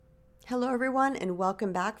Hello, everyone, and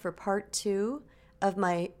welcome back for part 2 of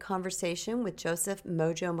my conversation with Joseph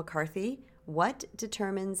MoJOE McCarthy. What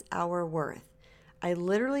determines our worth? I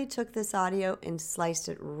literally took this audio and sliced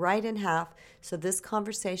it right in half, so this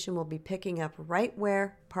conversation will be picking up right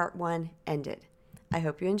where part 1 ended. I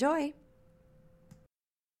hope you enjoy.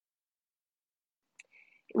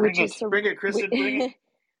 Bring it, Kristen, bring it.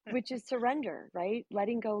 Which is surrender, right?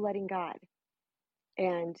 Letting go, letting God.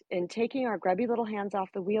 And taking our grubby little hands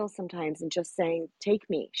off the wheel sometimes and just saying, take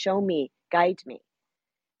me, show me, guide me.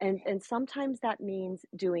 And sometimes that means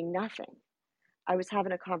doing nothing. I was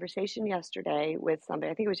having a conversation yesterday with somebody,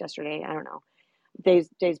 I think it was yesterday, I don't know.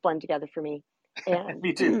 Days blend together for me. And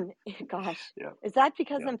Me too. Gosh, Yeah. Is that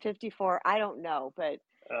because Yeah. I'm 54? I don't know, but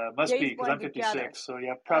must days be because I'm blend 56, together. so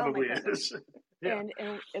yeah, probably Oh, my is. Yeah.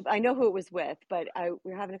 And I know who it was with, but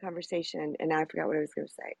we were having a conversation and I forgot what I was going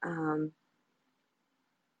to say.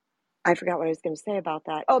 I forgot what I was going to say about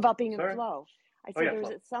that. Oh, about being in flow. I said there was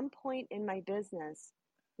at some point in my business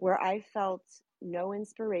where I felt no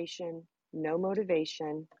inspiration, no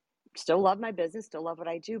motivation, still love my business, still love what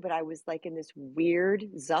I do, but I was like in this weird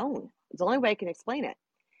zone. It's the only way I can explain it.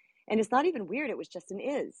 And it's not even weird. It was just an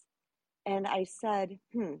is. And I said,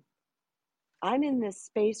 I'm in this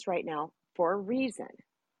space right now for a reason,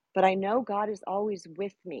 but I know God is always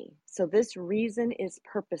with me. So this reason is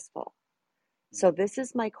purposeful. So this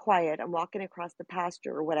is my quiet. I'm walking across the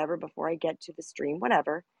pasture or whatever before I get to the stream,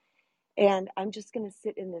 whatever. And I'm just going to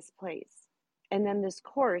sit in this place. And then this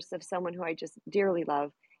course of someone who I just dearly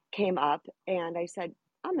love came up and I said,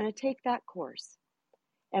 I'm going to take that course.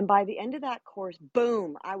 And by the end of that course,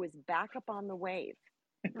 boom, I was back up on the wave.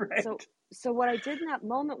 Right. So what I did in that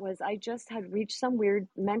moment was I just had reached some weird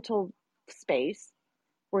mental space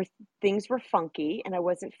where things were funky and I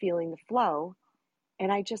wasn't feeling the flow.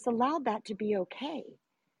 And I just allowed that to be okay.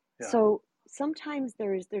 Yeah. So sometimes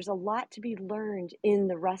there's a lot to be learned in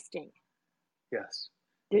the resting. Yes.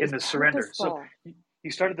 In the surrender. So you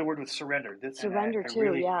started the word with surrender. Surrender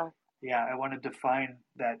too, yeah. Yeah, I want to define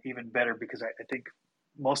that even better because I think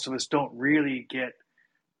most of us don't really get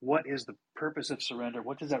what is the purpose of surrender.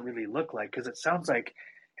 What does that really look like? Because it sounds like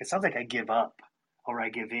I give up or I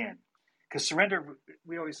give in. Because surrender,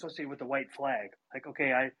 we always associate with the white flag. Like,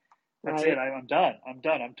 okay, that's it. I'm done.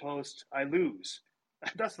 I'm toast. I lose.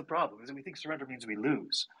 That's the problem. Is that we think surrender means we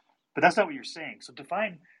lose, but that's not what you're saying. So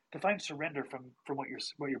define surrender from what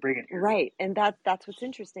you're bringing here. Right, and that's what's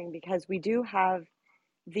interesting because we do have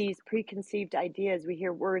these preconceived ideas. We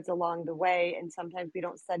hear words along the way, and sometimes we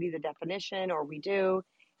don't study the definition, or we do,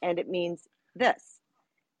 and it means this.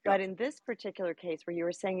 Yeah. But in this particular case, where you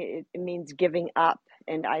were saying it means giving up,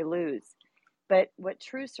 and I lose. But what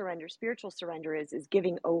true surrender, spiritual surrender is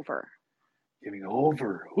giving over. Giving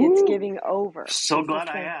over. Ooh. It's giving over. So glad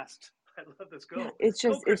I asked. I love this. Go. Yeah, it's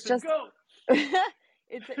just. Go.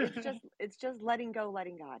 It's just letting go,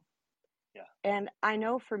 letting God. Yeah. And I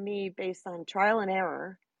know for me, based on trial and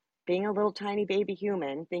error, being a little tiny baby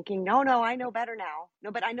human, thinking, no, I know better now.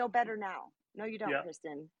 No, but I know better now. No, you don't,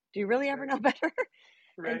 Kristen. Do you really ever know better?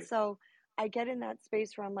 Right. And so I get in that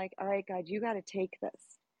space where I'm like, all right, God, you got to take this.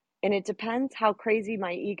 And it depends how crazy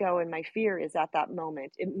my ego and my fear is at that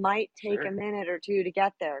moment. It might take a minute or two to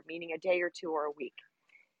get there, meaning a day or two or a week.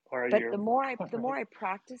 Or a But year. the more I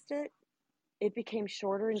practiced it, it became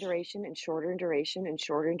shorter in duration and shorter in duration and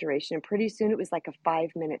shorter in duration. And pretty soon it was like a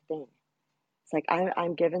 5-minute thing. It's like,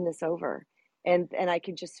 I'm giving this over. And I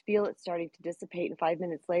can just feel it starting to dissipate. And 5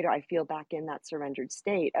 minutes later, I feel back in that surrendered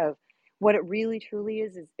state of what it really truly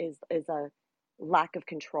is a lack of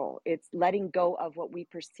control. It's letting go of what we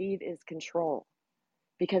perceive is control.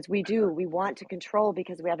 Because we want to control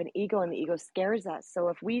because we have an ego and the ego scares us. So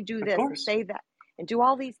if we do this and say that and do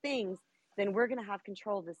all these things, then we're going to have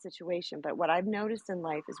control of the situation. But what I've noticed in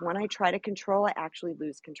life is when I try to control, I actually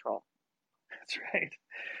lose control. That's right.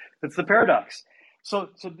 That's the paradox. So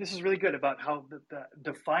this is really good about how the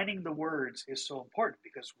defining the words is so important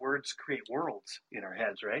because words create worlds in our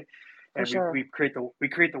heads, right? And we create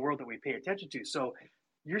the world that we pay attention to. So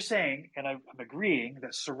you're saying, and I'm agreeing,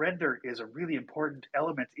 that surrender is a really important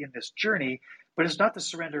element in this journey, but it's not the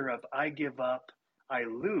surrender of I give up, I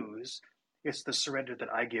lose. It's the surrender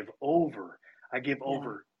that I give over. I give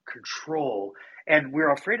over control. And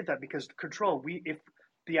we're afraid of that because control, if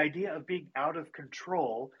the idea of being out of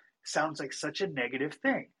control sounds like such a negative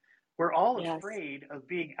thing. We're all afraid of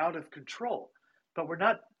being out of control. But we're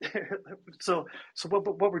not. So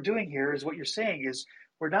what we're doing here is what you're saying is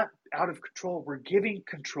we're not out of control. We're giving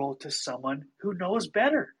control to someone who knows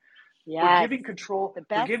better. Yes. We're giving control. The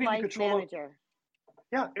best we're giving life control manager.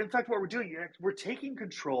 Yeah. In fact, what we're doing, we're taking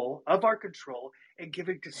control of our control and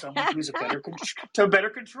giving to someone who's a better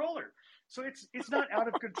controller. So it's not out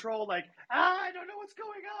of control. Like, I don't know what's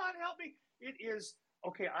going on. Help me. It is,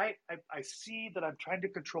 okay, I see that I'm trying to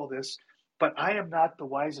control this, but I am not the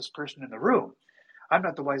wisest person in the room. I'm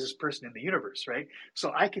not the wisest person in the universe, right?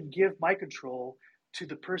 So I can give my control to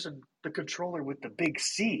the person, the controller with the big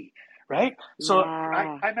C, right? So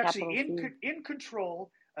I'm actually in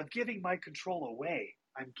control of giving my control away.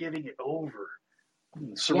 I'm giving it over.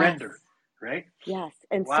 Surrender, right? Yes.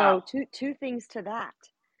 And so two things to that.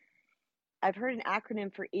 I've heard an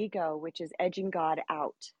acronym for ego, which is edging God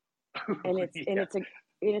out. And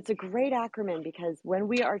it's a great acronym, because when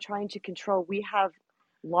we are trying to control, we have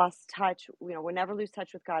lost touch. We'll never lose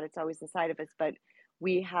touch with God. It's always inside of us, but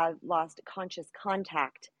we have lost conscious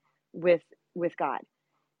contact with God.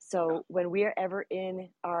 So when we are ever in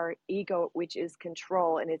our ego, which is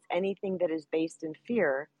control, and it's anything that is based in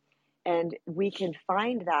fear, and we can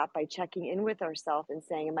find that by checking in with ourselves and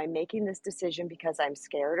saying, am I making this decision because I'm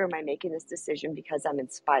scared, or am I making this decision because I'm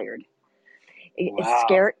inspired? It's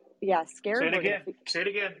scared. Yeah, scared. Say it again. Say it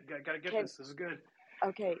again. Gotta get this. This is good.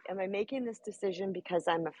 Okay. Am I making this decision because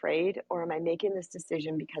I'm afraid, or am I making this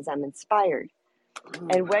decision because I'm inspired?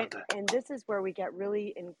 And this is where we get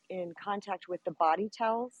really in contact with the body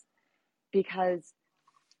tells, because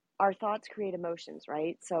our thoughts create emotions,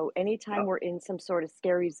 right? So anytime we're in some sort of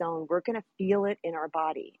scary zone, we're going to feel it in our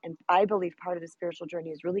body. And I believe part of the spiritual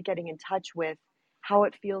journey is really getting in touch with how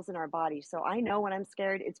it feels in our body. So I know when I'm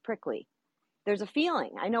scared, it's prickly. There's a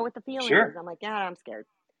feeling. I know what the feeling is. I'm like, yeah, I'm scared.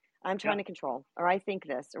 I'm trying to control, or I think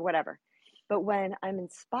this, or whatever. But when I'm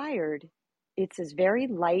inspired, it's this very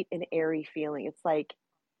light and airy feeling. It's like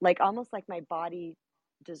almost like my body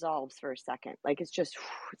dissolves for a second. Like it's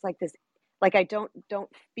like this, like I don't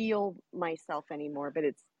feel myself anymore, but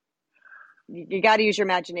you got to use your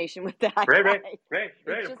imagination with that. Right.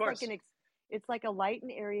 Of course. It's like a light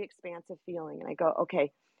and airy, expansive feeling. And I go,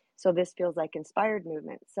 okay, so this feels like inspired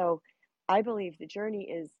movement. So I believe the journey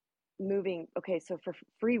is moving. Okay, so for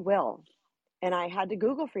free will, and I had to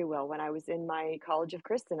Google free will when I was in my College of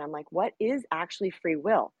Kristen. I'm like, what is actually free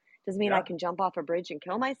will? Doesn't mean I can jump off a bridge and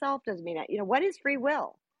kill myself. Doesn't mean what is free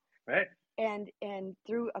will? Right. And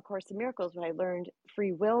through A Course in Miracles, what I learned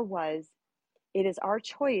free will was, it is our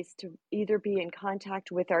choice to either be in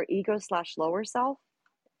contact with our ego / lower self,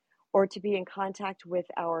 or to be in contact with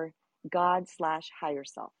our God / higher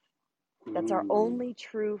self. That's our only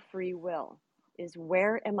true free will, is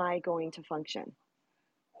where am I going to function?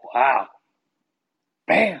 Wow.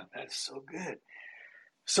 Bam. That's so good.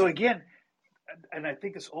 So again, and I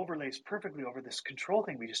think this overlays perfectly over this control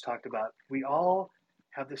thing we just talked about. We all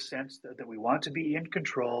have this sense that we want to be in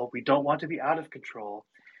control. We don't want to be out of control.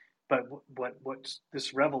 But what's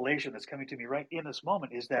this revelation that's coming to me right in this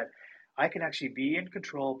moment is that I can actually be in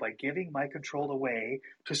control by giving my control away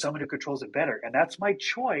to someone who controls it better. And that's my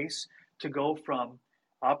choice to go from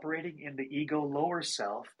operating in the ego lower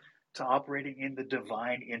self to operating in the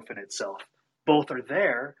divine infinite self. Both are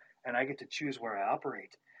there, and I get to choose where I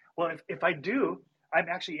operate. Well, if I do, I'm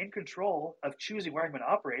actually in control of choosing where I'm going to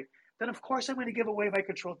operate. Then of course I'm going to give away my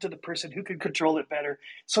control to the person who can control it better,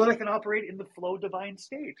 so that I can operate in the flow divine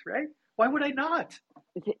state, right? Why would I not?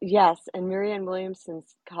 Yes. And Marianne Williamson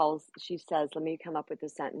she says, let me come up with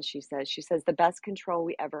this sentence. She says, the best control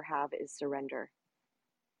we ever have is surrender.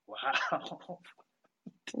 Wow.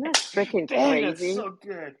 Isn't that freaking crazy? That's so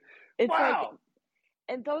good. It's wow. like,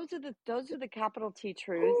 and those are the capital T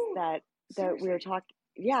truths that we were talking.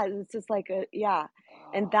 Yeah. It's just like,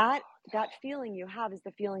 and that feeling you have is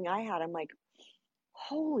the feeling I had. I'm like,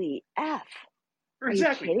 holy F.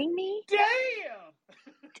 Exactly. Are you kidding me? Damn.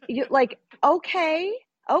 You're like, okay.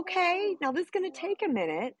 Now this is going to take a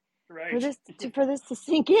minute for this to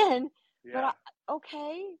sink in. Yeah. But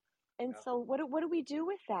okay. And so what do we do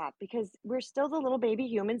with that? Because we're still the little baby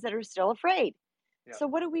humans that are still afraid. Yeah. So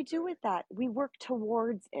what do we do with that? We work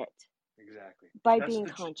towards it. Exactly. By being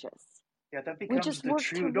conscious. Yeah, that becomes the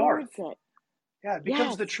true north. It. Yeah, it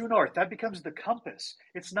becomes the true north. That becomes the compass.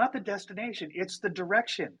 It's not the destination, it's the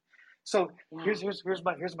direction. So here's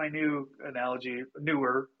my new analogy.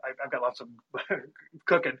 Newer. I've got lots of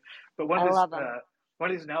cooking, but one of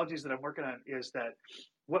these analogies that I'm working on is that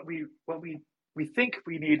what we think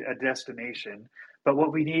we need a destination, but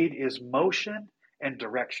what we need is motion and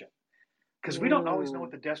direction. Because we don't always know what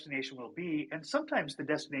the destination will be. And sometimes the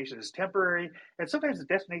destination is temporary. And sometimes the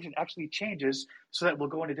destination actually changes so that we'll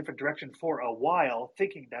go in a different direction for a while,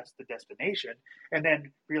 thinking that's the destination. And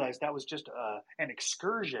then realize that was just an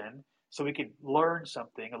excursion so we can learn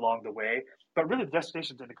something along the way. But really the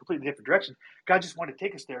destination is in a completely different direction. God just wanted to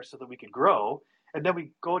take us there so that we could grow. and then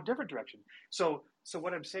we go a different direction. So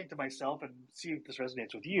what I'm saying to myself, and see if this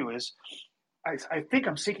resonates with you, is I think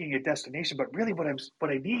I'm seeking a destination, but really what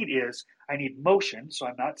I need is I need motion, so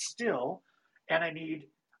I'm not still, and I need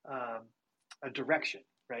a direction,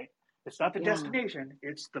 right? It's not the destination,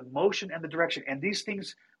 it's the motion and the direction. And these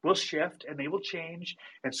things will shift and they will change.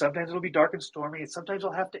 And sometimes it'll be dark and stormy, and sometimes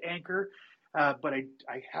I'll have to anchor. But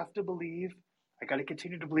I have to believe, I got to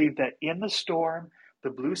continue to believe that in the storm, the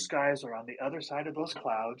blue skies are on the other side of those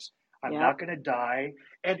clouds. I'm not going to die.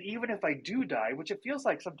 And even if I do die, which it feels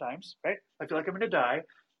like sometimes, right? I feel like I'm going to die.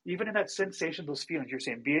 Even in that sensation, those feelings, you're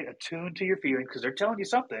saying, be attuned to your feelings because they're telling you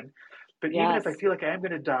something. But even if I feel like I am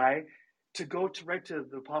going to die, to go to right to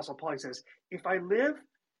the Apostle Paul, he says, if I live,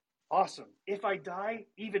 awesome. If I die,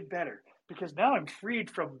 even better. Because now I'm freed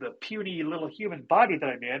from the puny little human body that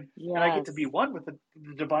I'm in, and I get to be one with the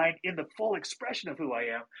divine in the full expression of who I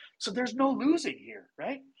am. So there's no losing here,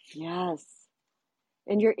 right? Yes.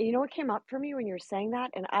 And you know what came up for me when you were saying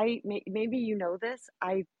that? And maybe you know this,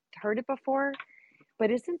 I heard it before, but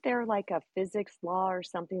isn't there like a physics law or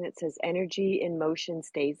something that says energy in motion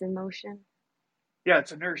stays in motion? Yeah,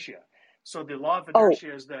 it's inertia. So the law of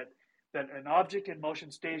inertia is that an object in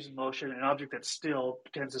motion stays in motion, an object that's still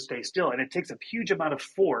tends to stay still. And it takes a huge amount of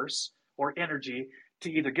force or energy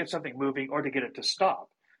to either get something moving or to get it to stop,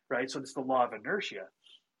 right? So it's the law of inertia.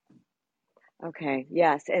 Okay,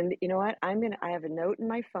 yes. And you know what? I have a note in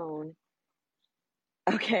my phone.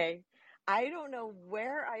 Okay. I don't know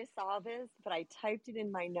where I saw this, but I typed it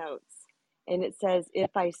in my notes. And it says,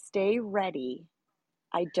 if I stay ready,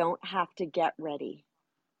 I don't have to get ready.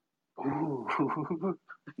 Ooh,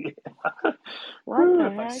 yeah. What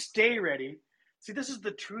the If I heck? stay ready. See, this is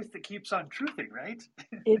the truth that keeps on truthing, right?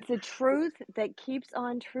 It's a truth that keeps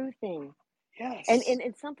on truthing. Yes.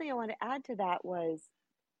 And something I want to add to that was,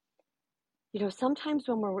 sometimes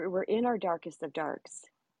when we're in our darkest of darks,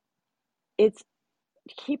 it's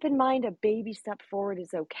keep in mind a baby step forward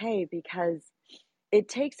is okay because it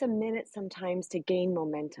takes a minute sometimes to gain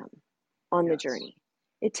momentum on the journey.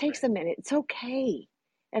 It takes a minute. It's okay.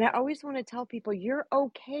 And I always want to tell people, you're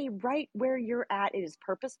okay right where you're at. It is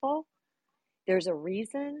purposeful. There's a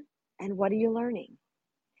reason. And what are you learning?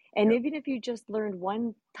 And even if you just learned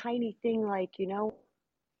one tiny thing, like,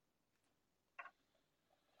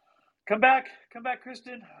 Come back,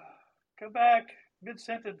 Kristen. Come back.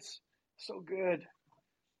 Mid-sentence. So good.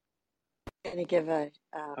 I'm going to give a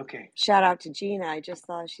shout out to Gina. I just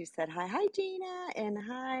saw she said, hi, Gina. And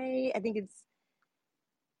hi, I think it's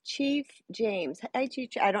Chief James. Hi, Chief.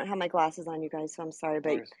 I don't have my glasses on, you guys, so I'm sorry,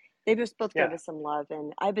 but they just both gave us some love.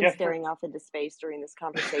 And I've been staring off into space during this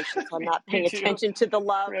conversation, so I'm not paying attention to the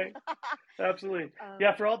love. Right. Absolutely.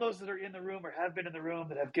 For all those that are in the room or have been in the room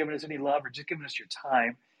that have given us any love or just given us your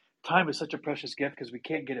time. Time is such a precious gift because we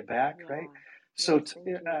can't get it back, right? So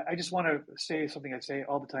I just want to say something I say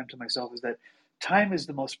all the time to myself is that time is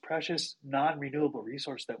the most precious, non-renewable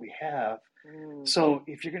resource that we have. So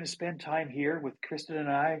if you're going to spend time here with Kristen and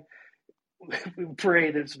I, we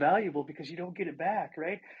pray that it's valuable because you don't get it back,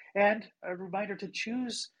 right? And a reminder to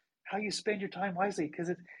choose how you spend your time wisely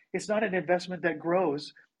because it's not an investment that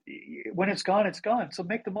grows. When it's gone, it's gone. So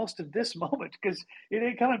make the most of this moment because it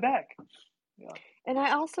ain't coming back. Yeah. And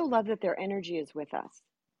I also love that their energy is with us.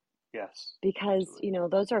 Yes. Because,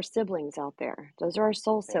 those are siblings out there. Those are our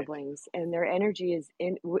soul siblings. And their energy is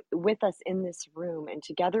with us in this room. And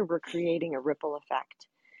together we're creating a ripple effect.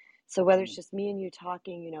 So whether it's just me and you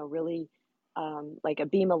talking, really like a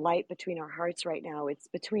beam of light between our hearts right now, it's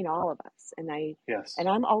between all of us. And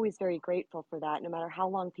I'm always very grateful for that, no matter how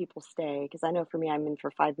long people stay. Because I know for me, I'm in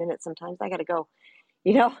for 5 minutes. Sometimes I got to go,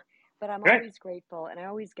 but I'm always grateful and I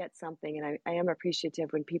always get something. And I am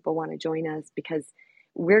appreciative when people want to join us because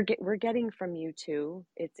we're getting from you too.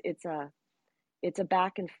 It's a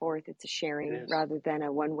back and forth. It's a sharing rather than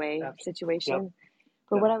a one-way situation. Yep.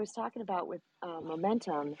 But what I was talking about with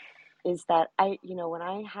momentum is that when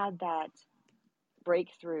I had that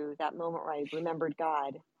breakthrough, that moment where I remembered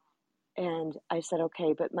God, and I said,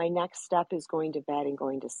 okay, but my next step is going to bed and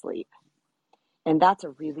going to sleep. And that's a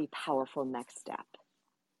really powerful next step.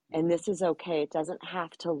 And this is okay. It doesn't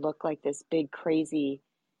have to look like this big, crazy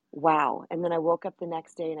wow. And then I woke up the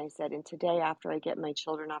next day and I said, and today after I get my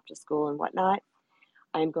children off to school and whatnot,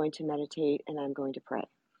 I'm going to meditate and I'm going to pray.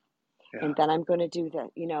 Yeah. And then I'm going to do that,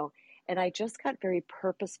 and I just got very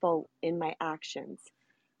purposeful in my actions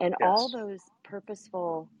and all those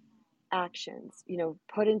purposeful actions,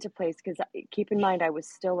 put into place because keep in mind, I was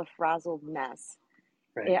still a frazzled mess.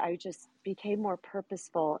 Right. I just became more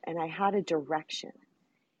purposeful and I had a direction.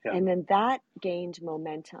 Yeah. And then that gained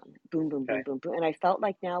momentum. Boom, boom, boom, boom, boom. And I felt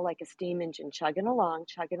like now like a steam engine chugging along.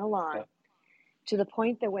 Yeah. to the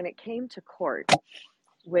point that when it came to court,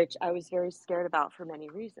 which I was very scared about for many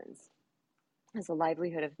reasons, as the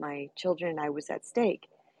livelihood of my children and I was at stake.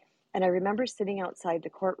 And I remember sitting outside the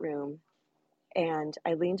courtroom, and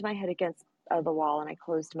I leaned my head against the wall and I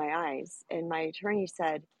closed my eyes. And my attorney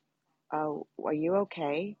said, "Oh, are you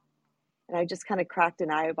okay?" And I just kind of cracked an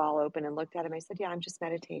eyeball open and looked at him. I said, "Yeah, I'm just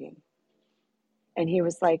meditating." And he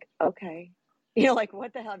was like, "Okay." Like,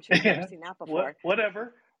 what the hell? I'm sure you've never seen that before.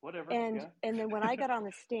 Whatever. And then when I got on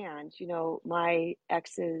the stand, my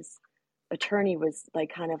ex's attorney was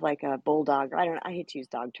like kind of like a bulldog. I hate to use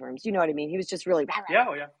dog terms. You know what I mean? He was just really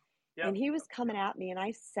yeah. And he was coming at me, and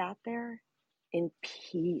I sat there in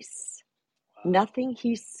peace. Wow. Nothing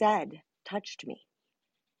he said touched me.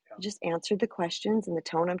 Yeah. He just answered the questions in the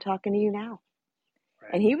tone I'm talking to you now.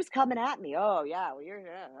 Right. And he was coming at me. "Oh yeah, well you're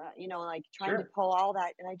like trying to pull all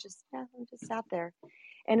that." And I just sat there.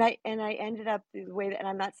 And I ended up the way that, and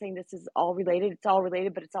I'm not saying this is all related. It's all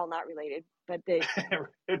related, but it's all not related. But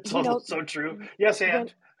it's also so true. Yes,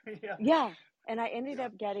 and yeah. And I ended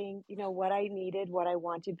up getting, what I needed, what I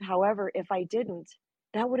wanted. However, if I didn't,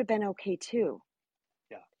 that would have been okay too.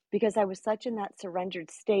 Yeah. Because I was such in that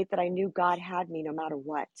surrendered state that I knew God had me no matter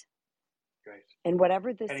what. Right. And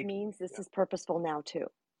whatever this means, this is purposeful now too.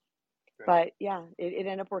 Right. But yeah, it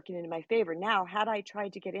ended up working in my favor. Now, had I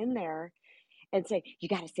tried to get in there and say, "You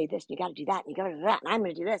got to say this, and you got to do that, and you got to do that, and I'm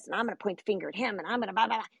going to do this, and I'm going to point the finger at him, and I'm going to blah,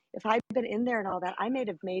 blah, blah." If I'd been in there and all that, I may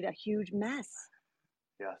have made a huge mess.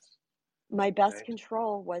 Yes. My best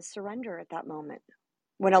control was surrender at that moment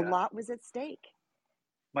when a lot was at stake.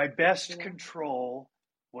 My best control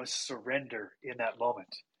was surrender in that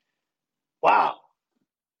moment. Wow.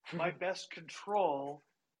 My best control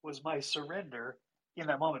was my surrender in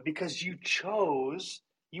that moment, because you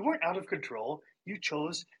weren't out of control. You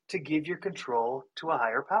chose to give your control to a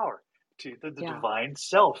higher power, to the divine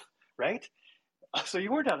self, right? So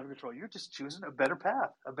you weren't out of control. You're just choosing a better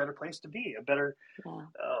path, a better place to be,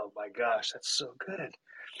 oh my gosh, that's so good.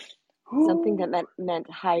 Something that meant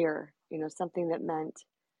higher, something that meant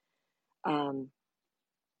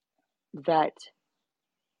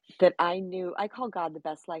that I knew. I call God the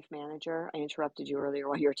best life manager. I interrupted you earlier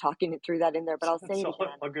while you were talking and threw that in there, but I'll say it again.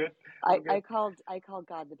 All good. I called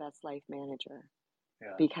God the best life manager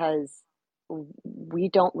because we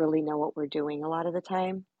don't really know what we're doing a lot of the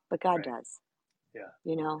time, but God does. Yeah.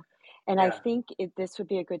 And I think this would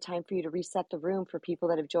be a good time for you to reset the room for people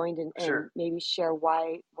that have joined and maybe share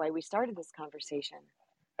why we started this conversation.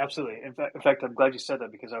 Absolutely. In fact, I'm glad you said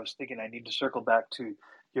that, because I was thinking I need to circle back to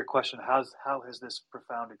your question. How has this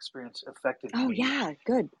profound experience affected me? Oh, yeah,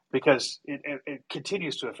 good. Because it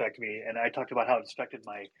continues to affect me. And I talked about how it's affected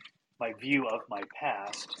my view of my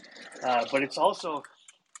past. But it's also,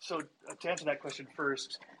 so to answer that question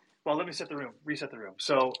first, well, let me reset the room.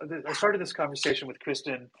 So I started this conversation with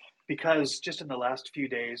Kristen because just in the last few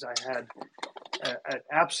days, I had an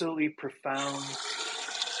absolutely profound,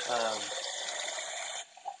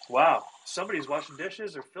 wow, somebody's washing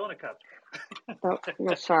dishes or filling a cup. Oh,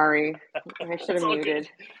 sorry. I should have muted.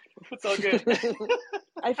 It's all good.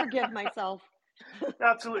 I forgive myself.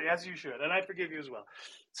 Absolutely, as you should. And I forgive you as well.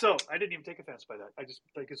 So I didn't even take offense by that. I just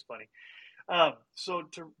think it's funny. So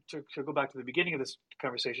to go back to the beginning of this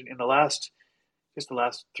conversation, in the last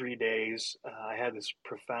 3 days, I had this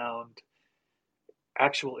profound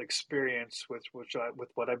actual experience with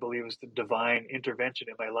what I believe is the divine intervention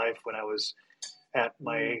in my life when I was at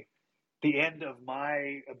the end of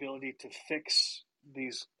my ability to fix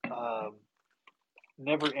these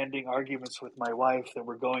never-ending arguments with my wife that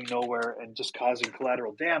were going nowhere and just causing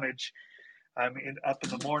collateral damage. I'm up in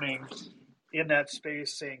the morning in that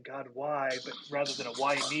space saying, "God, why?" But rather than a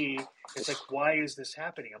 "why me," it's like, "Why is this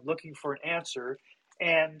happening?" I'm looking for an answer,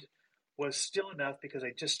 and was still enough because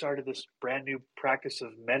I just started this brand new practice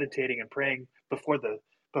of meditating and praying before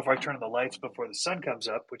I turn on the lights, before the sun comes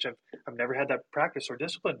up, which I've never had that practice or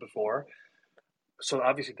discipline before. So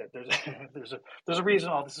obviously that there's a reason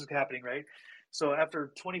all this is happening, right? So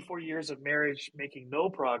after 24 years of marriage, making no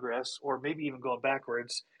progress, or maybe even going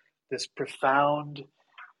backwards, this profound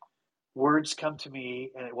words come to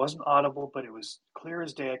me, and it wasn't audible, but it was clear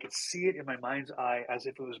as day. I could see it in my mind's eye as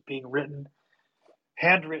if it was being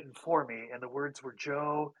handwritten for me. And the words were,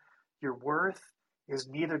 "Joe, your worth is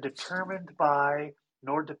neither determined by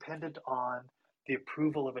nor dependent on the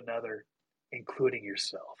approval of another, including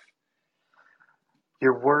yourself.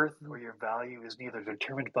 Your worth or your value is neither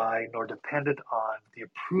determined by nor dependent on the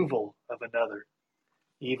approval of another,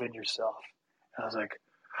 even yourself." And I was like,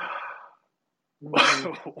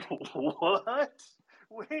 what?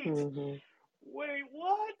 Wait, wait,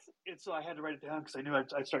 what? And so I had to write it down because I knew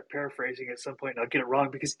I'd start paraphrasing at some point and I'll get it wrong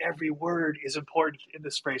because every word is important in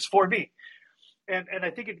this phrase for me. And I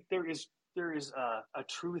think there is a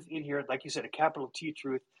truth in here, like you said, a capital T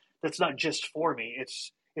truth that's not just for me.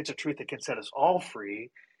 It's a truth that can set us all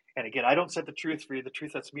free. And again, I don't set the truth free. The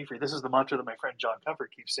truth sets me free. This is the mantra that my friend John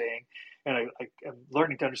Comfort keeps saying. And I'm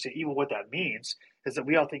learning to understand even what that means is that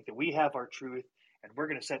we all think that we have our truth and we're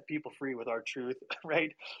going to set people free with our truth,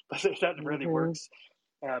 right? But that really works.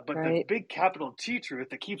 But the big capital T truth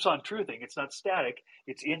that keeps on truthing, it's not static,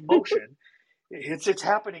 it's in motion. It's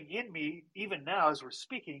happening in me even now as we're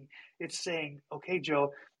speaking. It's saying, okay,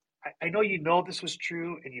 Joe, I know this was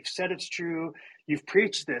true and you've said it's true. You've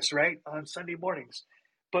preached this, right, on Sunday mornings.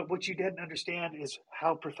 But what you didn't understand is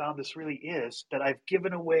how profound this really is, that I've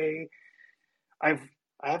given away, I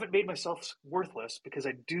haven't made myself worthless because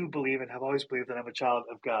I do believe and have always believed that I'm a child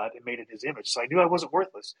of God and made in his image. So I knew I wasn't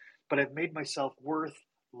worthless, but I've made myself worth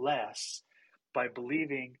less by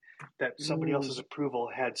believing that somebody else's approval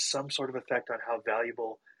had some sort of effect on how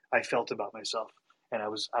valuable I felt about myself. And I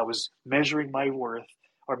was measuring my worth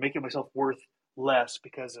or making myself worth less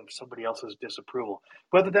because of somebody else's disapproval.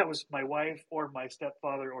 Whether that was my wife or my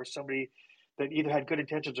stepfather or somebody that either had good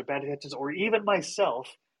intentions or bad intentions, or even myself,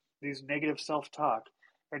 these negative self-talk.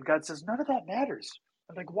 And God says, none of that matters.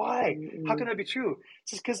 I'm like, why? How can that be true?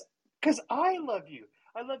 It's just because I love you.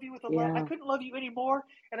 I love you with a love. I couldn't love you any more,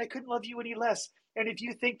 and I couldn't love you any less. And if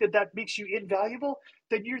you think that makes you invaluable,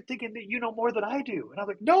 then you're thinking that you know more than I do. And I'm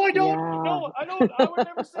like, no, I don't. Yeah. No, I don't. I would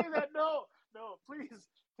never say that. No,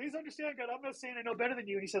 please understand, God. I'm not saying I know better than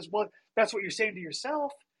you. And he says, well, that's what you're saying to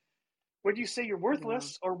yourself. When you say you're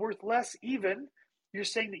worthless or worth less even, you're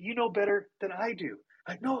saying that you know better than I do.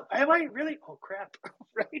 Like, no, am I really? Oh, crap,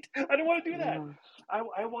 right? I don't want to do that.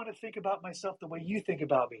 I want to think about myself the way you think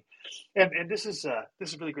about me. And this is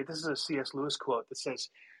really great. This is a C.S. Lewis quote that says,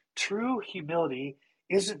 true humility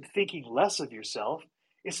isn't thinking less of yourself.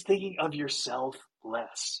 It's thinking of yourself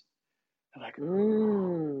less. I'm like,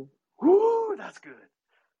 ooh, that's good.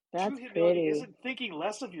 That's true humility pretty. Isn't thinking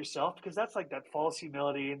less of yourself, because that's like that false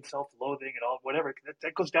humility and self-loathing and all whatever.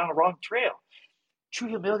 That goes down a wrong trail. True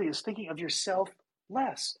humility is thinking of yourself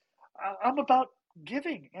less. I'm about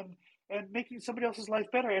giving and making somebody else's life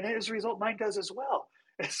better, and as a result, mine does as well.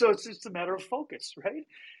 And so it's just a matter of focus, right?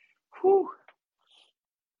 Whew.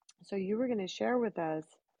 So you were going to share with us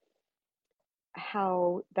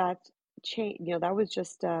how that change, that was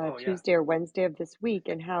just Tuesday or Wednesday of this week,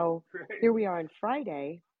 and how here we are on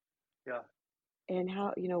Friday. Yeah. And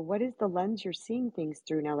how, what is the lens you're seeing things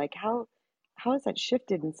through now? Like how has that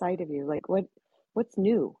shifted inside of you? Like what's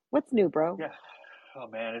new? What's new, bro? Yeah. Oh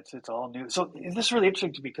man, it's all new. So this is really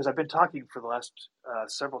interesting to me because I've been talking for the last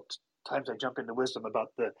several times I jump into wisdom about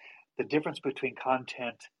the difference between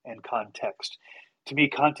content and context. To me,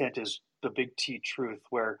 content is the big T truth,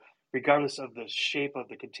 where regardless of the shape of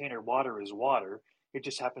the container, water is water. It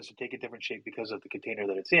just happens to take a different shape because of the container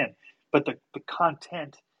that it's in. But the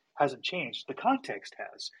content hasn't changed. The context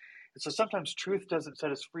has. And so sometimes truth doesn't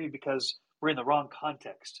set us free because we're in the wrong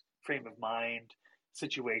context, frame of mind,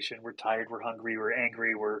 situation. We're tired, we're hungry, we're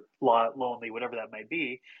angry, we're lonely, whatever that might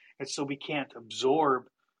be. And so we can't absorb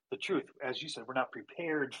the truth. As you said, we're not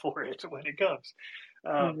prepared for it when it comes.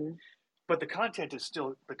 But the content is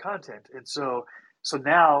still the content. And so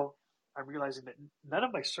now I'm realizing that none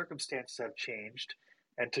of my circumstances have changed.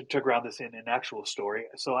 And to ground this in an actual story.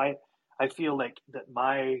 So I feel like that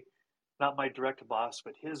not my direct boss,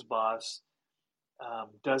 but his boss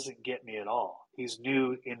doesn't get me at all. He's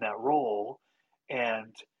new in that role.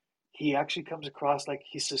 And he actually comes across like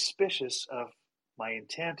he's suspicious of my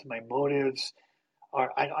intent, my motives. Or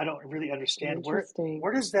I don't really understand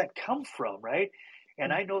where does that come from, right?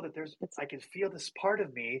 And I know that I can feel this part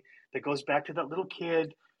of me that goes back to that little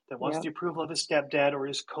kid that wants the approval of his stepdad or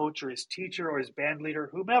his coach or his teacher or his band leader,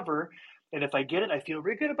 whomever. And if I get it, I feel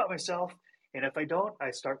really good about myself. And if I don't,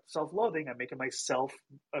 I start self-loathing. I'm making myself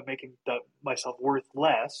worth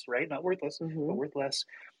less, right? Not worthless, but worth less.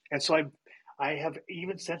 And so I have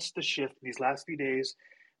even sensed the shift in these last few days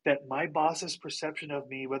that my boss's perception of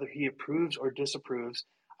me, whether he approves or disapproves,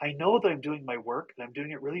 I know that I'm doing my work and I'm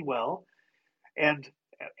doing it really well. And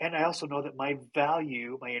I also know that my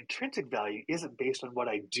value, my intrinsic value, isn't based on what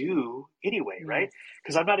I do anyway, right?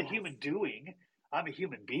 Because I'm not a human doing, I'm a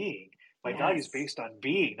human being. My value is based on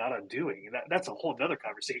being, not on doing. And that's a whole other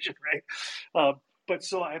conversation, right? But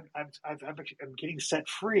so I'm getting set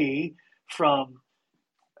free from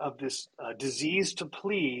this disease to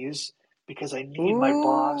please because I need my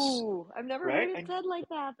boss. I've never right? heard it said like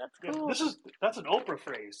that. That's cool. That's an Oprah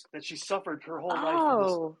phrase that she suffered her whole life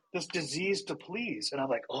from this disease to please. And I'm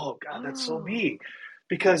like, oh God, that's so me.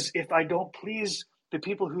 Because if I don't please the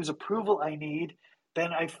people whose approval I need,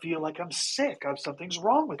 then I feel like I'm sick. Something's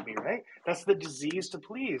wrong with me, right? That's the disease to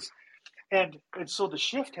please. And so the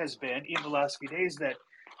shift has been in the last few days that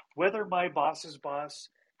whether my boss's boss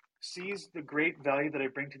sees the great value that I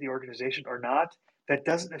bring to the organization or not, that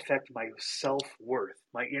doesn't affect my self-worth,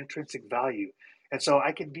 my intrinsic value. And so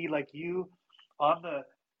I can be like you on the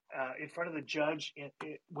in front of the judge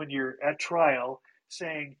when you're at trial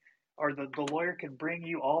saying, or the lawyer can bring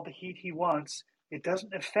you all the heat he wants. It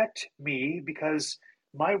doesn't affect me because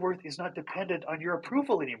my worth is not dependent on your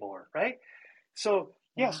approval anymore, right? So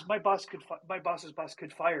yes, my boss's boss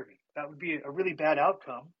could fire me. That would be a really bad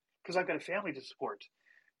outcome because I've got a family to support.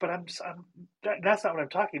 But that's not what I'm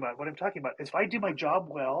talking about. What I'm talking about is if I do my job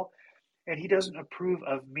well and he doesn't approve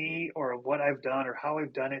of me or of what I've done or how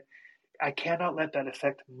I've done it, I cannot let that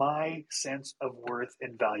affect my sense of worth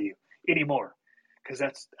and value anymore because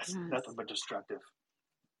that's nothing but destructive.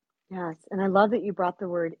 Yes. And I love that you brought the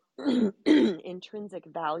word intrinsic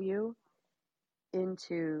value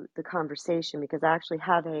into the conversation because I actually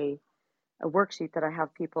have a worksheet that I have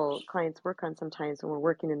clients work on sometimes when we're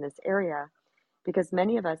working in this area. Because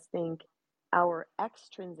many of us think our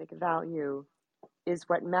extrinsic value is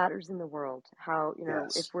what matters in the world. How,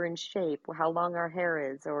 if we're in shape, or how long our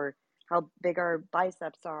hair is, or how big our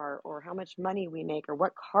biceps are, or how much money we make, or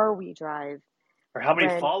what car we drive. Or how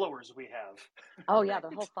many followers we have. Oh, yeah, the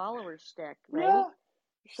whole follower shtick, right? Yeah.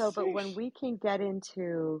 So, but when we can get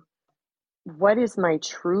into what is my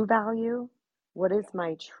true value? What is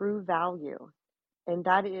my true value? And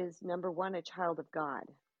that is, number one, a child of God.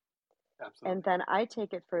 Absolutely. And then I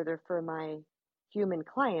take it further for my human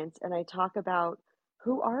clients and I talk about,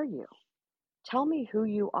 who are you? Tell me who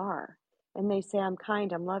you are. And they say, I'm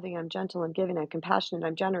kind, I'm loving, I'm gentle, I'm giving, I'm compassionate,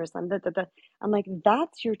 I'm generous, I'm I'm like,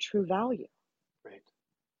 that's your true value. Right.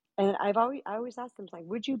 And I always ask them, like,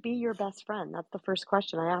 would you be your best friend? That's the first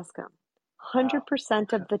question I ask them.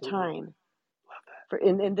 100% of the time.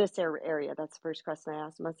 In this area, that's the first question I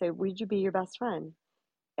ask them. I say, would you be your best friend?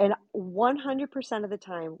 And 100% of the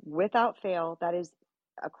time, without fail, that is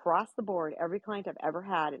across the board, every client I've ever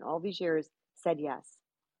had in all these years said yes.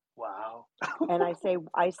 Wow. And I say,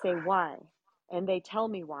 why? And they tell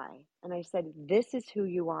me why. And I said, this is who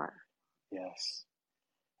you are. Yes.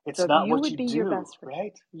 It's not what you do, your best friend,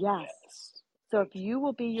 right? Yes. So right. if you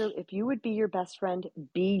would be your best friend,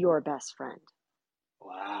 be your best friend.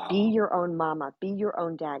 Wow. Be your own mama, be your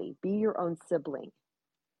own daddy, be your own sibling.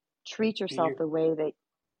 Treat yourself the way that.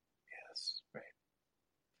 Yes, right.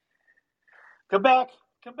 Come back.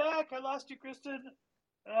 I lost you, Kristen.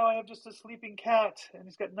 Now I have just a sleeping cat, and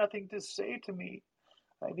he's got nothing to say to me.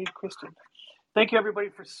 I need Kristen. Thank you, everybody,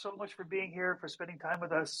 so much for being here, for spending time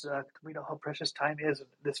with us. We know how precious time is,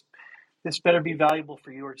 and this better be valuable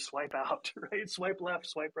for you, or swipe out, right? Swipe left,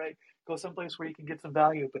 swipe right. Go someplace where you can get some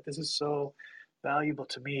value. But this is so valuable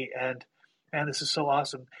to me, and this is so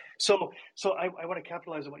awesome. So I want to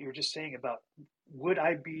capitalize on what you were just saying about would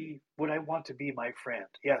I want to be my friend?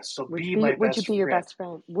 Yes. So would you be your best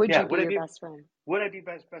friend? Would you be your best friend? Would I be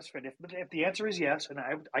best friend? If the answer is yes, and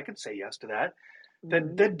I can say yes to that,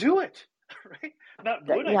 then do it, right? Not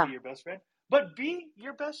would I be your best friend, but be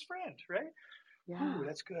your best friend, right? Yeah. Ooh,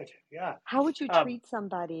 that's good. Yeah. How would you treat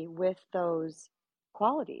somebody with those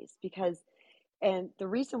qualities? And the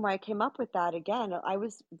reason why I came up with that, again, I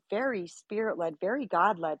was very spirit-led, very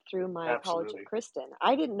God-led through my College of Kristen.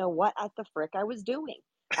 I didn't know what at the frick I was doing.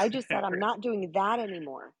 I just said, I'm not doing that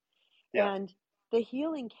anymore. Yeah. And the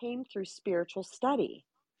healing came through spiritual study,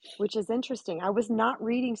 which is interesting. I was not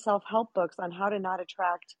reading self-help books on how to not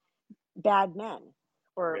attract bad men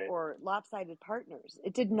or lopsided partners.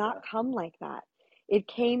 It did not come like that. It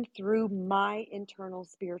came through my internal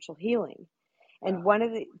spiritual healing. And one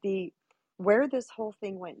of the where this whole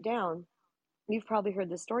thing went down, you've probably heard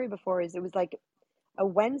this story before, is it was like a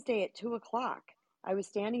Wednesday at 2:00. I was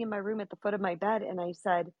standing in my room at the foot of my bed and I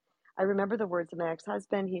said, I remember the words of my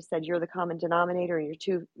ex-husband. He said, you're the common denominator in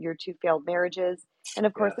your two failed marriages. And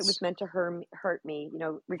of course it was meant to hurt me,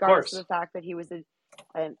 regardless of the fact that he was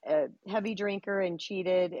a heavy drinker and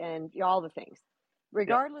cheated and all the things.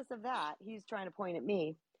 Regardless of that, he's trying to point at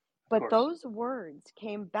me. But those words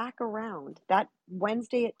came back around that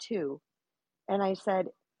Wednesday at 2:00. And I said,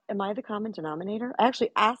 am I the common denominator? I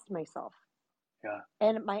actually asked myself. Yeah.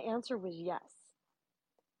 And my answer was yes.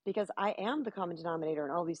 Because I am the common denominator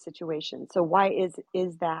in all these situations. So why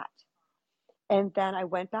is that? And then I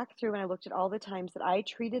went back through and I looked at all the times that I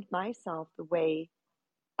treated myself the way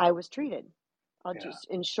I was treated. I'll just,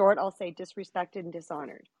 in short, I'll say disrespected and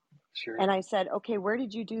dishonored. Sure. And I said, okay, where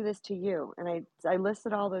did you do this to you? And I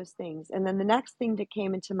listed all those things. And then the next thing that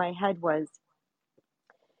came into my head was,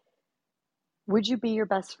 would you be your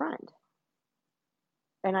best friend?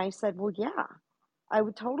 And I said, well, yeah, I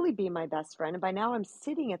would totally be my best friend. And by now I'm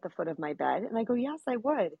sitting at the foot of my bed. And I go, yes, I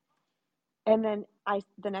would. And then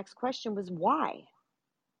the next question was, why?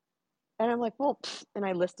 And I'm like, well, and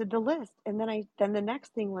I listed the list. And then the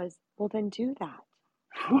next thing was, well, then do that.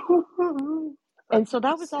 And so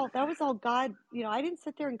that was all God, I didn't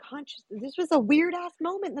sit there and this was a weird ass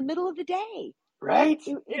moment in the middle of the day. Right.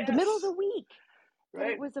 In the middle of the week. Right.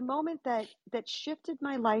 And it was a moment that shifted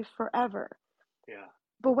my life forever. Yeah.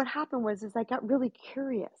 But what happened was I got really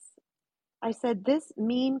curious. I said, this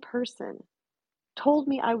mean person told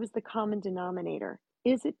me I was the common denominator.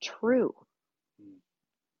 Is it true?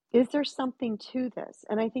 Is there something to this?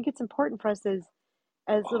 And I think it's important for us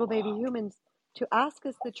as little baby humans to ask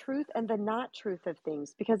us the truth and the not truth of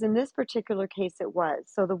things, because in this particular case it was.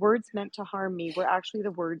 So the words meant to harm me were actually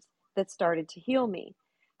the words that started to heal me.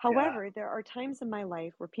 However, there are times in my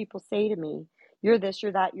life where people say to me, you're this,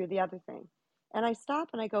 you're that, you're the other thing. And I stop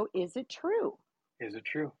and I go, is it true? Is it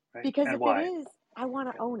true? Right. Because and if why? it is, I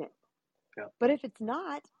want to own it. Yeah. But if it's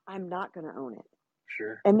not, I'm not going to own it.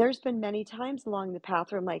 Sure. And there's been many times along the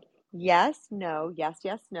path where I'm like, yes, no, yes,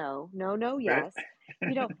 yes, no, no, no, yes.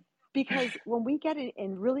 Right. Because when we get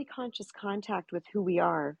in really conscious contact with who we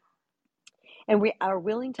are, and we are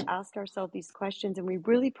willing to ask ourselves these questions, and we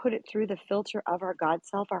really put it through the filter of our God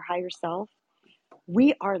self, our higher self,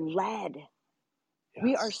 we are led. Yes.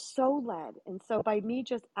 We are so led. And so by me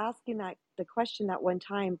just asking the question that one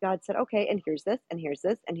time, God said, okay, and here's this, and here's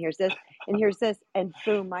this, and here's this, and here's this. And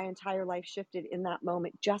boom, my entire life shifted in that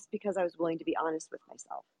moment just because I was willing to be honest with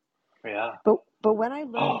myself. Yeah. But when I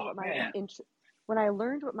learned when I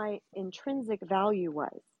learned what my intrinsic value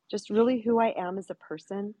was, just really who I am as a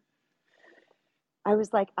person, I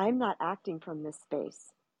was like, I'm not acting from this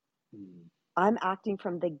space. I'm acting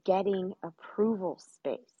from the getting approval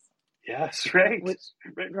space. Yes, right.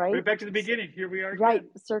 Right back to the beginning. Here we are again. Right,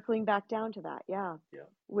 circling back down to that, yeah.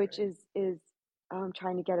 Which is I'm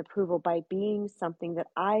trying to get approval by being something that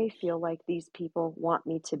I feel like these people want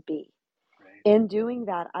me to be. Right. In doing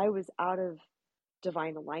that, I was out of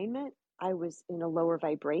divine alignment. I was in a lower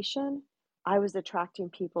vibration. I was attracting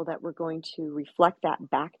people that were going to reflect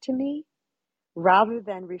that back to me, rather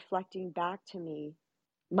than reflecting back to me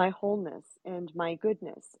my wholeness and my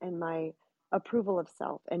goodness and my approval of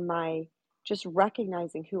self and my just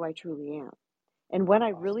recognizing who I truly am. And when I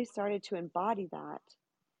really started to embody that,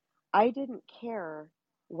 I didn't care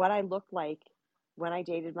what I looked like when I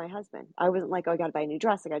dated my husband. I wasn't like, oh, I got to buy a new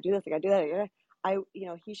dress. I got to do this. I got to do that.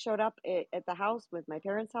 He showed up at the house with my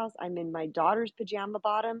parents' house. I'm in my daughter's pajama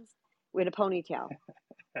bottoms with a ponytail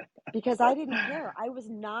because I didn't care. I was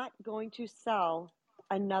not going to sell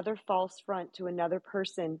another false front to another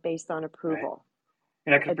person based on approval. Right.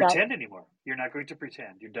 You're not going to pretend anymore. You're not going to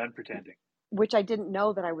pretend. You're done pretending. Which I didn't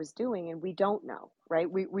know that I was doing, and we don't know, right?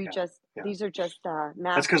 These are just masks.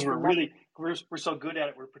 That's because we're so good at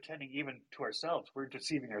it. We're pretending even to ourselves. We're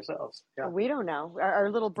deceiving ourselves. Yeah. We don't know. Our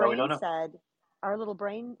little brain said, our little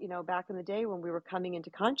brain, back in the day when we were coming into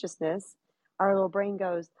consciousness, our little brain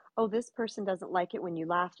goes, oh, this person doesn't like it when you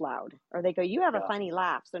laugh loud. Or they go, you have a funny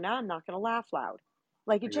laugh, so now I'm not going to laugh loud.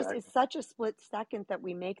 Like it just is such a split second that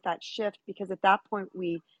we make that shift, because at that point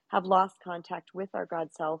we have lost contact with our God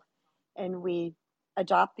self and we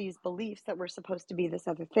adopt these beliefs that we're supposed to be this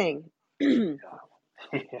other thing.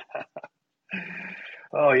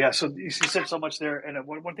 Oh, yeah. So you said so much there. And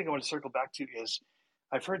one thing I want to circle back to is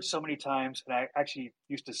I've heard so many times, and I actually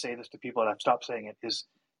used to say this to people and I've stopped saying it, is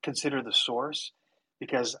consider the source,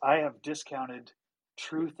 because I have discounted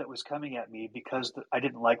truth that was coming at me because I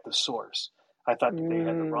didn't like the source. I thought that they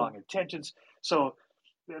had the wrong intentions. So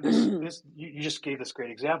you just gave this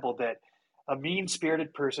great example that a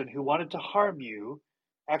mean-spirited person who wanted to harm you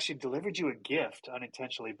actually delivered you a gift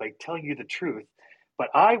unintentionally by telling you the truth. But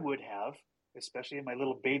I would have, especially in my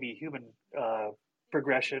little baby human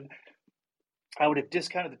progression, I would have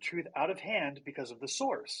discounted the truth out of hand because of the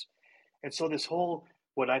source. And so this whole,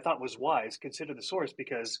 what I thought was wise, consider the source,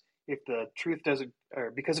 because if the truth doesn't,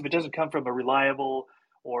 or because if it doesn't come from a reliable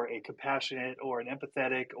or a compassionate or an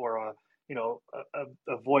empathetic or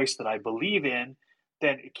a voice that I believe in,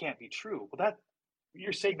 then it can't be true. Well, that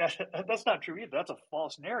you're saying that's not true either. That's a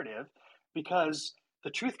false narrative, because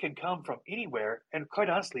the truth can come from anywhere, and quite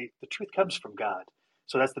honestly, the truth comes from God.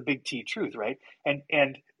 So that's the big T, truth, right?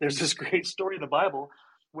 And there's this great story in the Bible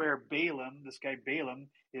where this guy Balaam,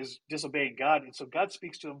 is disobeying God, and so God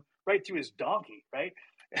speaks to him right through his donkey, right?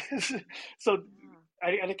 So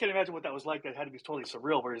I can't imagine what that was like. That had to be totally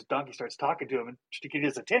surreal, where his donkey starts talking to him and to get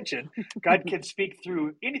his attention. God can speak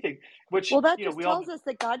through anything, which, well, that you know, just tells us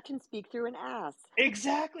that God can speak through an ass.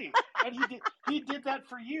 Exactly. And he did that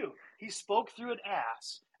for you. He spoke through an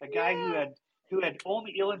ass, a guy who had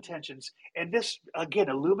only ill intentions. And this again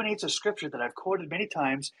illuminates a scripture that I've quoted many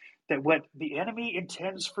times, that what the enemy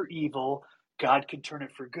intends for evil, God can turn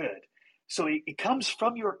it for good. So it comes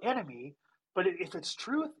from your enemy, but if it's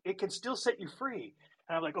truth, it can still set you free.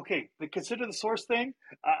 And I'm like, okay, consider the source thing.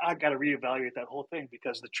 I got to reevaluate that whole thing,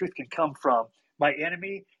 because the truth can come from my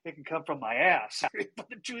enemy. It can come from my ass, but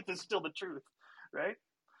the truth is still the truth, right?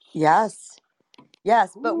 Yes.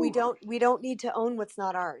 But we don't need to own what's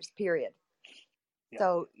not ours, period. Yeah.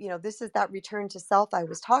 So, you know, this is that return to self I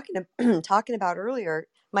was talking about earlier.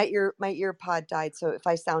 My ear pod died, so if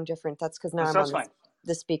I sound different, that's because now I'm on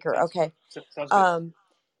the speaker. Okay. Sounds good.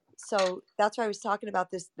 So that's why I was talking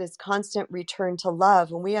about this constant return to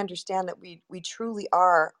love. And we understand that we truly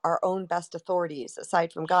are our own best authorities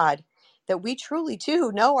aside from God, that we truly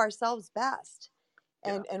do know ourselves best.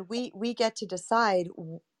 And we get to decide,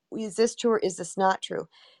 is this true or is this not true?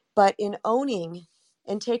 But in owning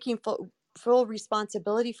and taking full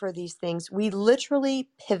responsibility for these things, we literally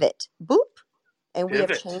pivot, boop, and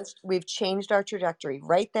we've changed our trajectory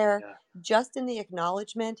right there, just in the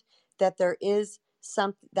acknowledgement that there is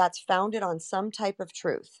something that's founded on some type of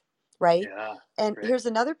truth, right? Yeah. And here's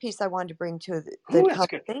another piece I wanted to bring to the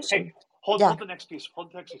conversation. Hey, hold the next piece.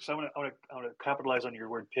 Hold the next piece. I want to capitalize on your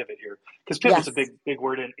word pivot here, because pivot's a big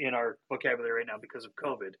word in our vocabulary right now because of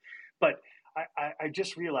COVID. But I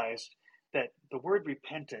just realized that the word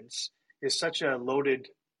repentance is such a loaded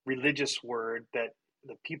religious word that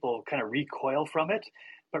the people kind of recoil from it.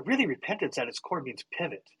 But really, repentance at its core means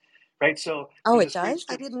pivot, right? So it does?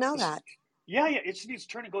 I didn't know that. Yeah, it just means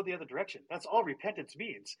turn and go the other direction. That's all repentance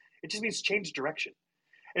means. It just means change direction.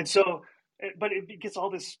 And so, but it gets all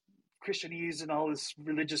this Christianese and all this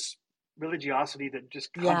religiosity that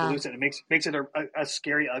just convolutes it and makes it a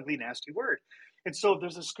scary, ugly, nasty word. And so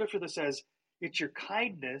there's a scripture that says, it's your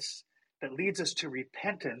kindness that leads us to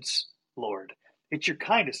repentance, Lord. It's your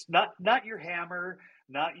kindness, not your hammer,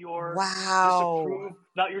 not your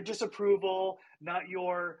disapproval, not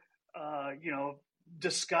your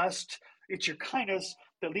disgust. It's your kindness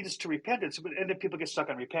that leads us to repentance. And then people get stuck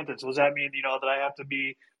on repentance. Does that mean, that I have to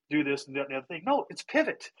do this and that and the other thing? No, it's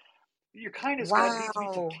pivot. Your kindness, God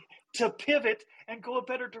leads me to pivot and go a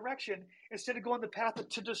better direction. Instead of going the path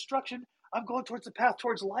to destruction, I'm going towards the path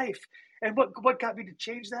towards life. And what got me to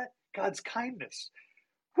change that? God's kindness.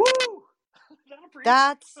 Woo!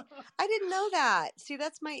 I didn't know that. See,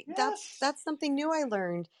 that's something new I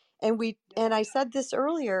learned. And I said this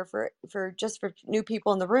earlier for new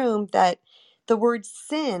people in the room, that the word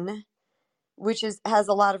sin, which has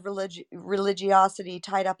a lot of religiosity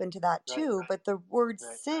tied up into that too, but the word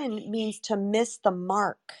sin means to miss the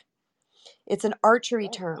mark. It's an archery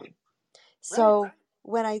term. So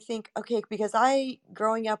when I think, okay, because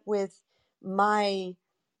growing up with my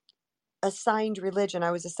assigned religion,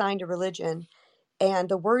 I was assigned a religion, and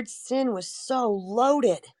the word sin was so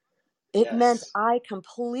loaded. It meant I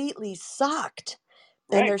completely sucked.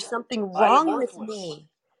 And there's something wrong with me.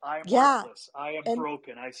 I'm worthless. I am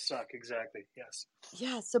broken. I suck. Exactly. Yes.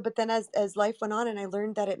 Yeah. So, but then as life went on and I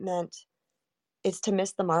learned that it meant it's to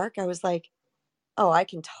miss the mark, I was like, oh, I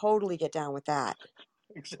can totally get down with that.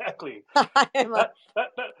 Exactly.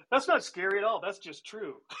 That's not scary at all. That's just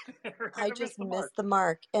true. I just missed the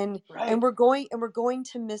mark. And we're going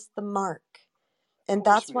to miss the mark. And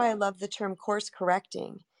that's why I love the term course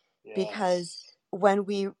correcting, because when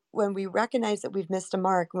we recognize that we've missed a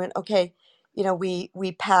mark,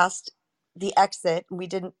 we passed the exit and we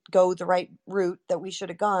didn't go the right route that we should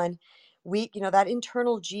have gone, that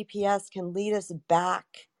internal GPS can lead us back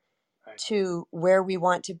to where we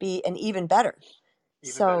want to be, and even better.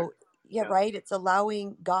 It's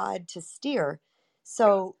allowing God to steer.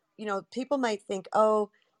 So, people might think,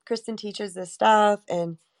 oh, Kristen teaches this stuff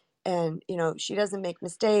and she doesn't make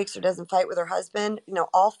mistakes or doesn't fight with her husband.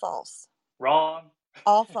 All false. Wrong.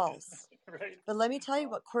 All false. But let me tell you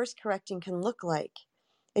what course correcting can look like.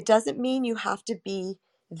 It doesn't mean you have to be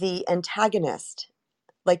the antagonist.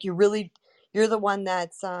 Like you're the one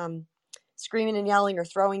that's screaming and yelling or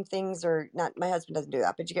throwing things, or not. My husband doesn't do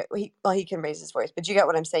that, but he can raise his voice, but you get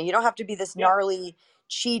what I'm saying. You don't have to be this gnarly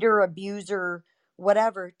cheater, abuser,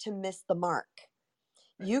 whatever, to miss the mark.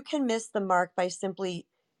 You can miss the mark by simply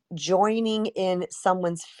joining in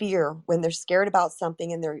someone's fear when they're scared about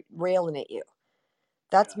something and they're railing at you.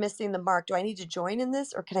 That's missing the mark. Do I need to join in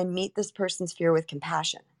this, or can I meet this person's fear with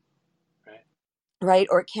compassion? Right?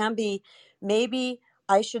 Or it can be, maybe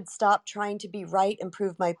I should stop trying to be right and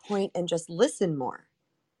prove my point and just listen more.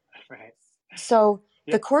 Right. So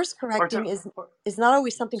Yeah. the course correcting is not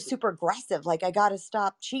always something so, super aggressive, like I got to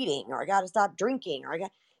stop cheating or I got to stop drinking or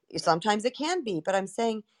sometimes it can be, but I'm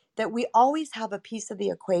saying that we always have a piece of the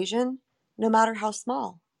equation, no matter how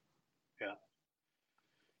small. Yeah.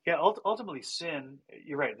 Yeah. Ultimately, sin,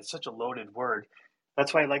 you're right. It's such a loaded word.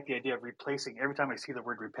 That's why I like the idea of replacing. Every time I see the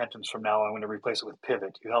word repentance from now, I'm going to replace it with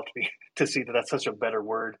pivot. You helped me to see that that's such a better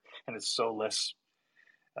word, and it's so less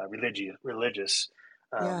religious,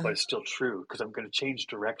 Yeah. but it's still true because I'm going to change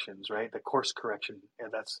directions, right? The course correction,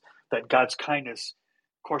 and that's that God's kindness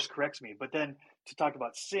course corrects me. But then to talk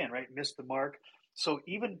about sin, right? Miss the mark. So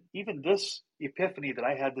even this epiphany that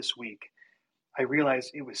I had this week, I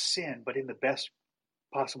realized it was sin, but in the best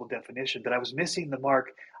possible definition, that I was missing the mark.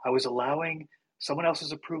 I was allowing someone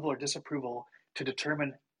else's approval or disapproval to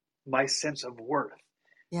determine my sense of worth.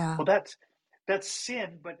 Yeah. Well, that's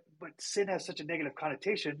sin, but sin has such a negative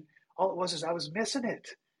connotation. All it was is I was missing it.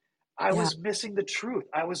 I Yeah. was missing the truth.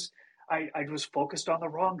 I was focused on the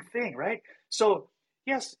wrong thing, right? So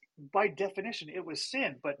yes, by definition, it was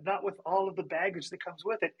sin, but not with all of the baggage that comes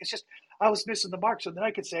with it. It's just I was missing the mark. So then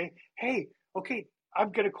I could say, hey, okay,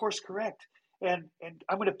 I'm going to course correct, and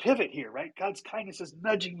I'm going to pivot here, right? God's kindness is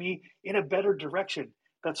nudging me in a better direction.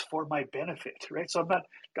 That's for my benefit, right? So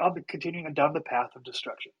I'm continuing down the path of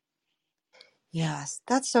destruction. Yes,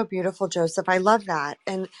 that's so beautiful, Joseph. I love that.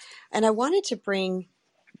 And I wanted to bring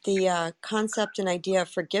the concept and idea of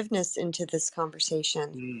forgiveness into this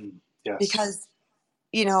conversation Yes. because,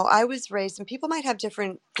 I was raised, and people might have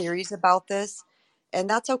different theories about this, and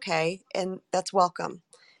that's okay, and that's welcome.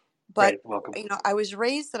 But, Right. Welcome. I was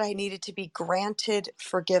raised that I needed to be granted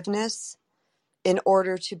forgiveness in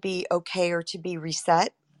order to be okay or to be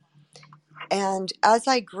reset. And as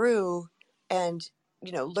I grew and,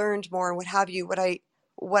 learned more and what have you, what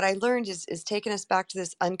I learned is taking us back to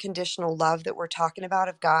this unconditional love that we're talking about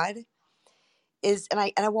of God is, and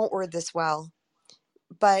I won't word this well,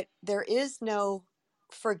 but there is no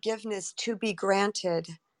forgiveness to be granted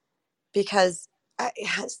because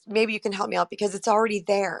maybe you can help me out because it's already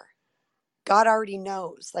there. God already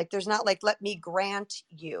knows. Like there's not like, let me grant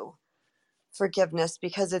you forgiveness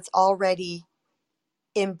because it's already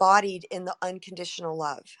embodied in the unconditional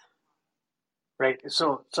love. Right.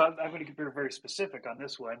 So I'm going to be very specific on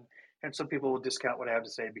this one, and some people will discount what I have to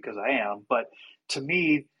say because I am. But to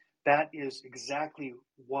me, that is exactly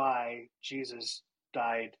why Jesus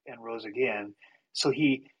died and rose again. So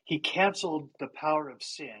he canceled the power of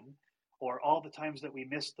sin, or all the times that we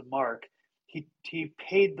missed the mark. He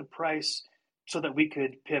paid the price so that we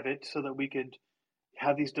could pivot, so that we could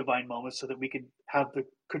have these divine moments, so that we could have the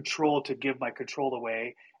control to give my control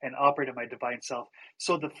away and operate in my divine self.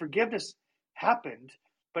 So the forgiveness happened,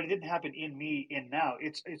 but it didn't happen in me in now.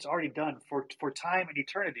 It's already done for time and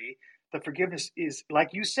eternity. The forgiveness is, like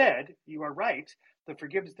you said, you are right. The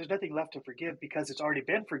forgiveness, there's nothing left to forgive because it's already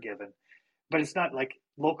been forgiven. But it's not like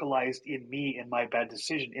localized in me and my bad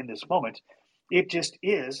decision in this moment. It just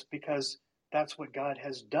is because that's what God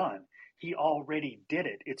has done. He already did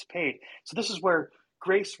it. It's paid. So this is where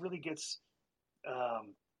grace really gets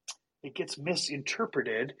it gets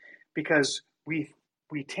misinterpreted because we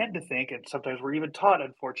tend to think, and sometimes we're even taught,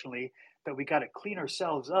 unfortunately, that we got to clean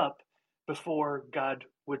ourselves up before God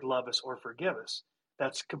would love us or forgive us.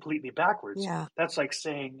 That's completely backwards. Yeah. That's like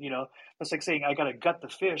saying, I got to gut the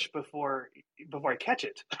fish before I catch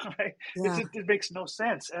it. Right? Yeah. It makes no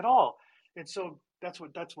sense at all. And so that's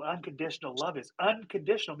what unconditional love is.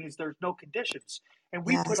 Unconditional means there's no conditions, and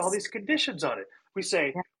we put all Yes. these conditions on it. We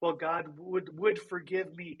say, Yeah. well, God would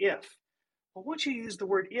forgive me if. Well, once you use the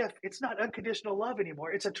word if, it's not unconditional love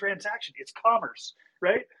anymore. It's a transaction. It's commerce,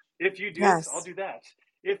 right? If you do this, I'll Yes. do that.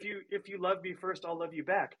 If you love me first, I'll love you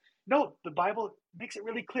back. No, the Bible makes it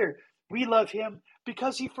really clear. We love him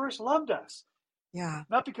because he first loved us. Yeah.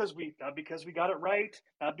 Not because we got it right,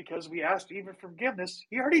 not because we asked even forgiveness.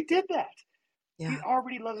 He already did that. He Yeah.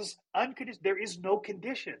 already loves us unconditional. There is no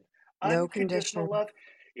condition. No Unconditional condition. love.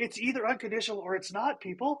 It's either unconditional or it's not,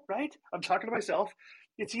 people, right? I'm talking to myself.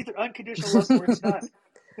 It's either unconditional love or it's not.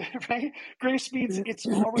 Right? Grace means it's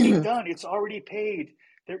already done. It's already paid.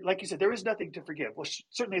 There, like you said, there is nothing to forgive. Well,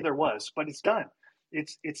 certainly there was, but it's done.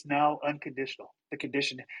 It's now unconditional. The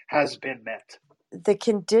condition has been met. The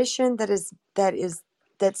condition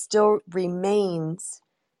that still remains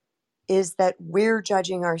is that we're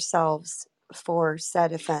judging ourselves for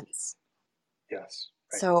said offense. Yes.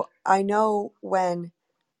 Right. So I know when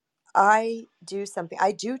I do something,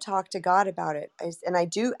 I do talk to God about it, and I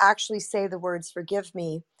do actually say the words "forgive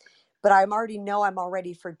me," but I'm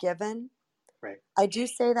already forgiven. Right. I do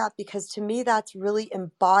say that because to me, that's really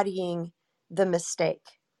embodying the mistake.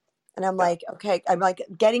 And I'm like, okay, I'm like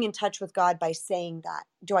getting in touch with God by saying that.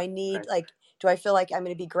 Do I need do I feel like I'm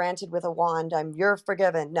going to be granted with a wand? You're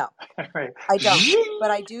forgiven. No, right. I don't.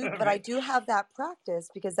 But I do, Right. I do have that practice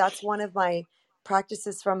because that's one of my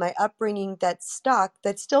practices from my upbringing that stuck,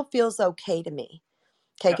 that still feels okay to me.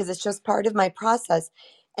 Okay. Because it's just part of my process.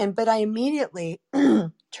 But I immediately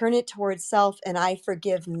turn it towards self and I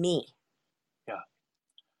forgive me. Yeah.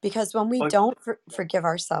 Because when we don't forgive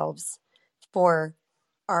ourselves for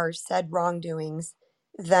our said wrongdoings,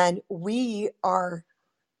 then we are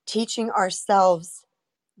teaching ourselves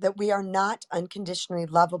that we are not unconditionally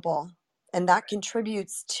lovable. And that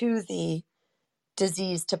contributes to the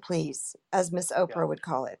disease to please, as Miss Oprah would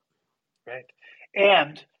call it. Right.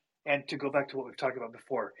 And to go back to what we've talked about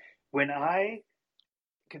before, when I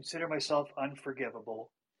consider myself unforgivable,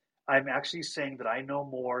 I'm actually saying that I know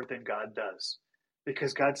more than God does.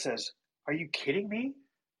 Because God says, are you kidding me?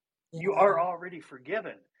 Yeah. You are already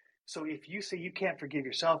forgiven. So if you say you can't forgive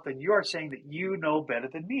yourself, then you are saying that you know better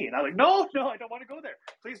than me. And I'm like, no, I don't want to go there.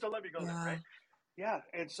 Please don't let me go there, right? Yeah.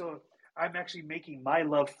 And so I'm actually making my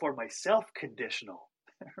love for myself conditional,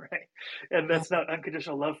 right? And that's not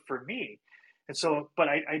unconditional love for me. And so, but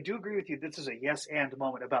I do agree with you. This is a yes and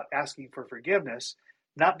moment about asking for forgiveness,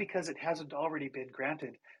 not because it hasn't already been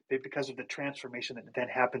granted, but because of the transformation that then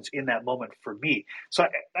happens in that moment for me. So,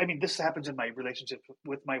 I mean, this happens in my relationship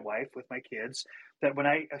with my wife, with my kids, that when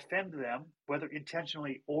I offend them, whether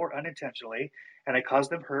intentionally or unintentionally, and I cause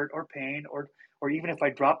them hurt or pain, or even if I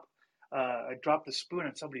drop the spoon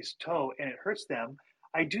on somebody's toe and it hurts them,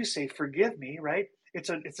 I do say, forgive me, right? It's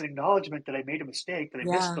an acknowledgement that I made a mistake, that I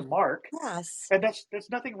missed the mark. Yes. And there's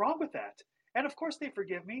nothing wrong with that. And of course they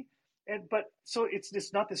forgive me. But so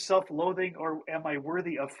it's not this self-loathing or am I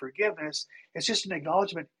worthy of forgiveness? It's just an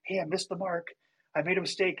acknowledgement. Hey, I missed the mark. I made a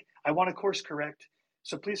mistake. I want to course correct.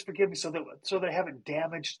 So please forgive me so that I haven't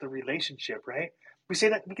damaged the relationship, right? We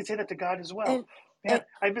can say that to God as well. Man,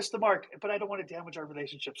 I missed the mark, but I don't want to damage our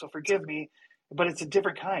relationship. So forgive me. But it's a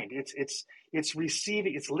different kind. It's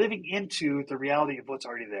receiving, it's living into the reality of what's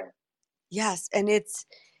already there. Yes. And it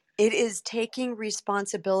is taking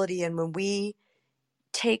responsibility. And when we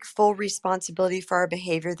take full responsibility for our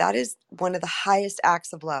behavior, that is one of the highest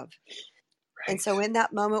acts of love. Right. And so in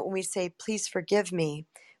that moment, when we say, please forgive me,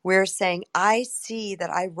 we're saying, I see that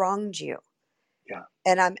I wronged you. Yeah.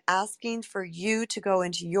 And I'm asking for you to go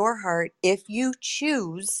into your heart, if you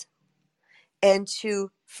choose, and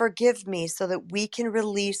to forgive me so that we can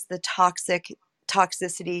release the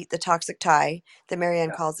toxicity, the toxic tie that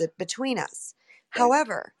Marianne calls it, between us. Right.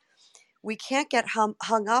 However, we can't get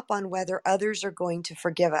hung up on whether others are going to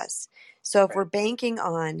forgive us. So if we're banking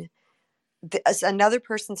on another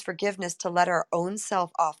person's forgiveness to let our own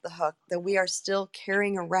self off the hook, then we are still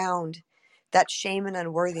carrying around that shame and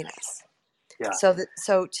unworthiness. Yeah.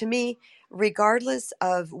 So to me, regardless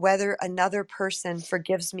of whether another person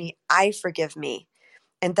forgives me, I forgive me.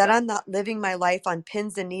 And that I'm not living my life on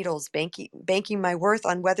pins and needles, banking my worth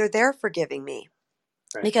on whether they're forgiving me.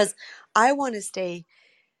 Right. Because I want to stay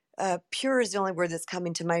pure is the only word that's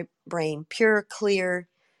coming to my brain. Pure, clear,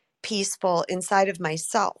 peaceful inside of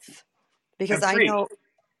myself. Because I know,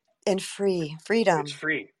 and freedom. It's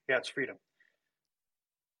free. Yeah, it's freedom.